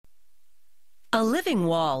A living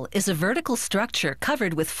wall is a vertical structure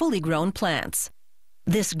covered with fully grown plants.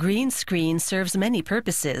 This green screen serves many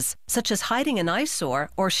purposes, such as hiding an eyesore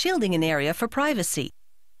or shielding an area for privacy.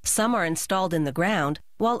 Some are installed in the ground,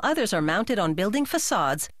 while others are mounted on building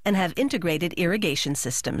facades and have integrated irrigation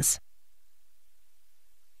systems.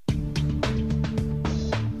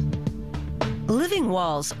 Living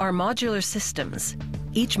walls are modular systems.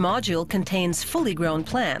 Each module contains fully grown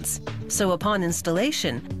plants, so upon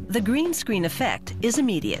installation, the green screen effect is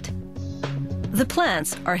immediate. The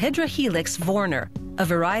plants are Hydrahelix Vorner, a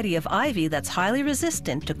variety of ivy that's highly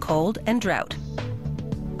resistant to cold and drought.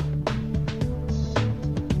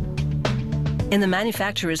 In the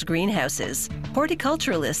manufacturer's greenhouses,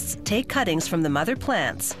 horticulturalists take cuttings from the mother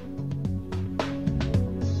plants,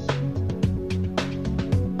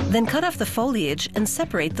 then cut off the foliage and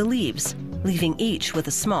separate the leaves, leaving each with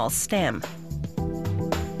a small stem.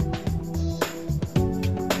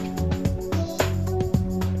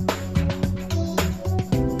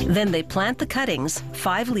 Then they plant the cuttings,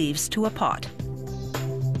 5 leaves to a pot.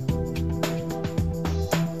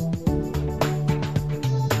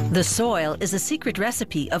 The soil is a secret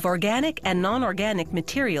recipe of organic and non-organic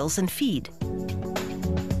materials and feed.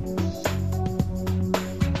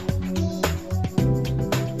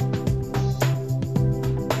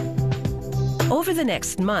 Over the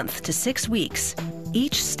next month to 6 weeks,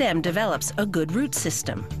 each stem develops a good root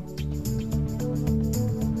system.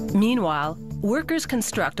 Meanwhile, workers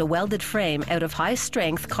construct a welded frame out of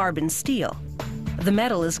high-strength carbon steel. The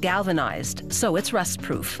metal is galvanized, so it's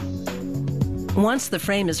rust-proof. Once the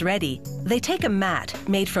frame is ready, they take a mat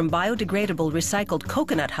made from biodegradable recycled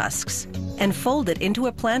coconut husks and fold it into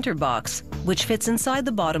a planter box, which fits inside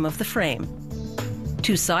the bottom of the frame.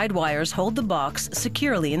 2 side wires hold the box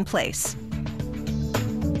securely in place.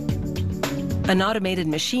 An automated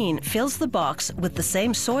machine fills the box with the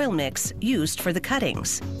same soil mix used for the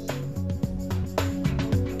cuttings.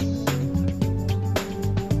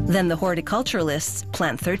 Then the horticulturalists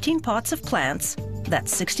plant 13 pots of plants,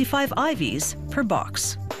 that's 65 ivies per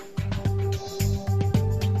box.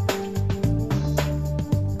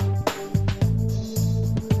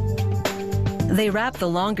 They wrap the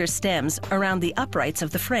longer stems around the uprights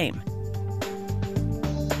of the frame.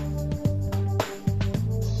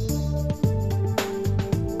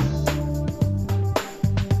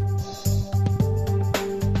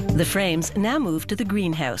 The frames now move to the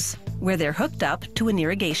greenhouse, where they're hooked up to an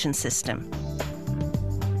irrigation system.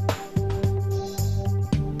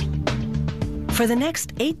 For the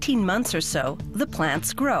next 18 months or so, the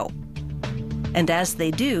plants grow. And as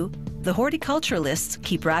they do, the horticulturalists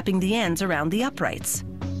keep wrapping the ends around the uprights.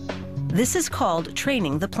 This is called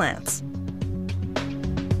training the plants.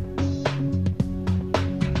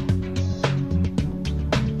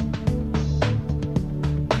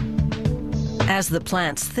 As the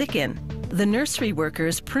plants thicken, the nursery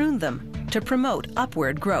workers prune them to promote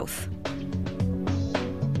upward growth.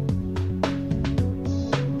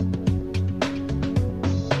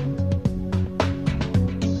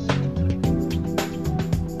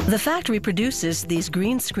 The factory produces these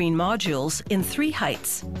green screen modules in 3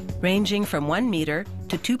 heights, ranging from 1 meter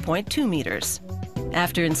to 2.2 meters.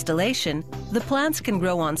 After installation, the plants can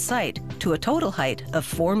grow on site to a total height of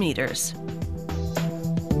 4 meters.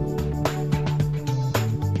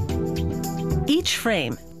 Each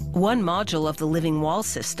frame, 1 module of the living wall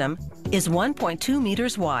system, is 1.2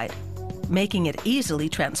 meters wide, making it easily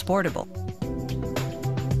transportable.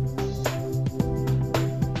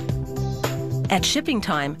 At shipping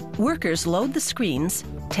time, workers load the screens,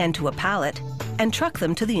 tend to a pallet, and truck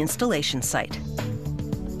them to the installation site.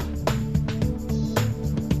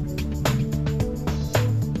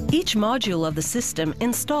 Each module of the system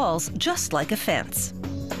installs just like a fence.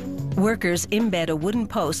 Workers embed a wooden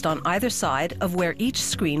post on either side of where each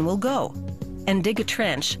screen will go, and dig a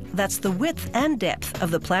trench that's the width and depth of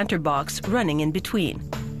the planter box running in between.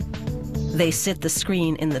 They sit the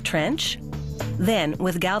screen in the trench, then,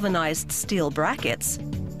 with galvanized steel brackets,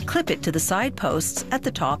 clip it to the side posts at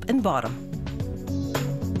the top and bottom.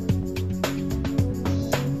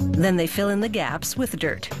 Then they fill in the gaps with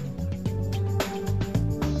dirt.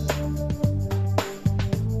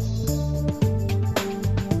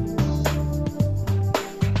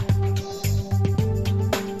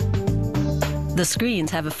 The screens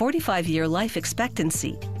have a 45-year life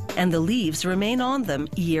expectancy, and the leaves remain on them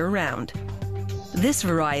year-round. This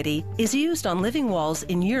variety is used on living walls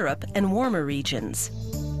in Europe and warmer regions.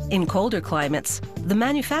 In colder climates, the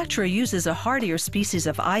manufacturer uses a hardier species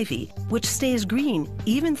of ivy, which stays green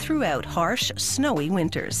even throughout harsh, snowy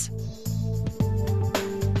winters.